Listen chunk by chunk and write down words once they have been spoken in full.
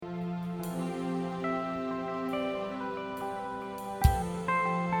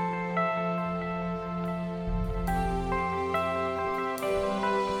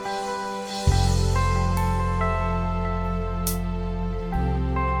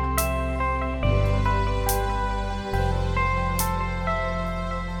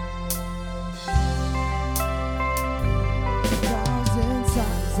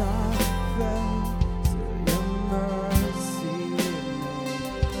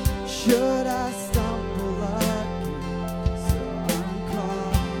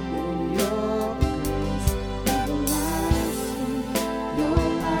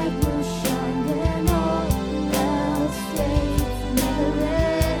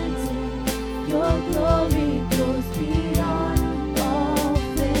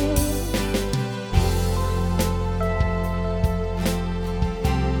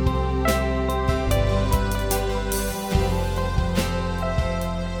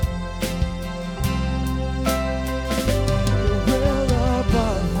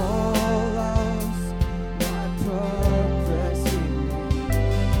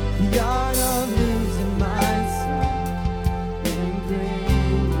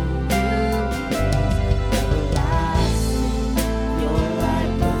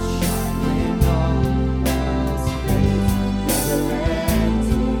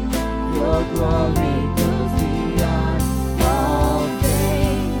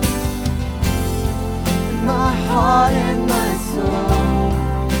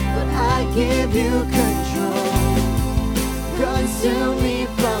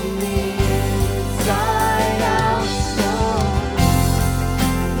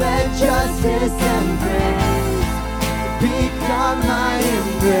justice and grace become my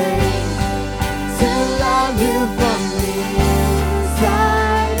embrace, to love you from the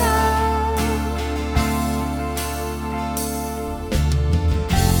inside out.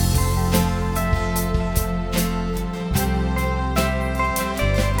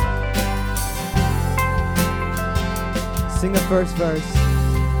 Sing the first verse.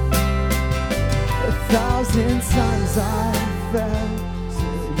 1,000 times I fell,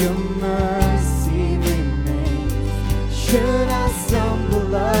 still your mercy remains. Should I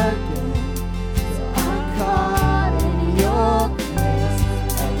stumble again, so I'm caught in your grace.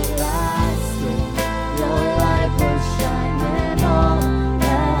 Everlasting, your light will shine when all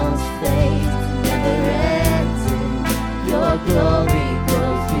else fades. Never ending, your glory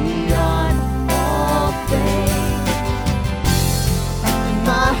goes beyond all fame.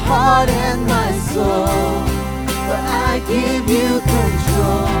 My heart and my soul, but I give you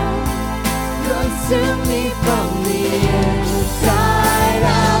control. Consume me from the inside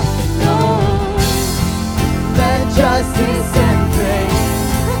out, Lord. Let justice and grace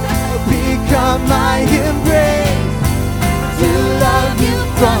become my embrace, to love you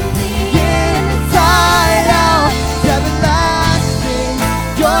from the inside out. Everlasting,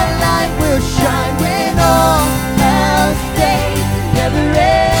 your light will shine when all else fades. Never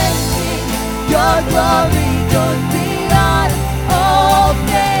ending, your glory goes beyond all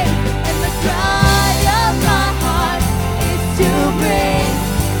fame. And the cry of my heart is to bring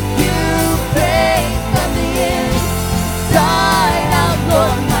you praise from the inside out.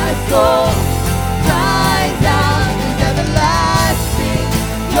 Lord, my soul cries out, is everlasting.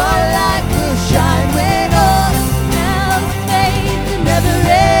 Your light will shine when all else fades. And never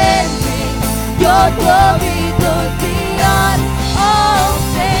ending, your glory goes beyond all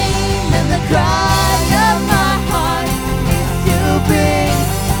fame. And the cry of my heart is to bring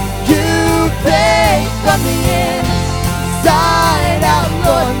you praise from the inside out.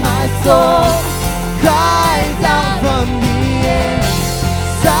 Lord, my soul cries out from the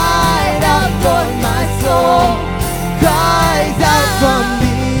inside out. Lord, my soul cries out from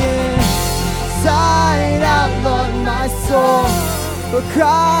the inside out. Lord, my soul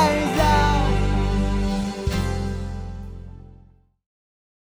cries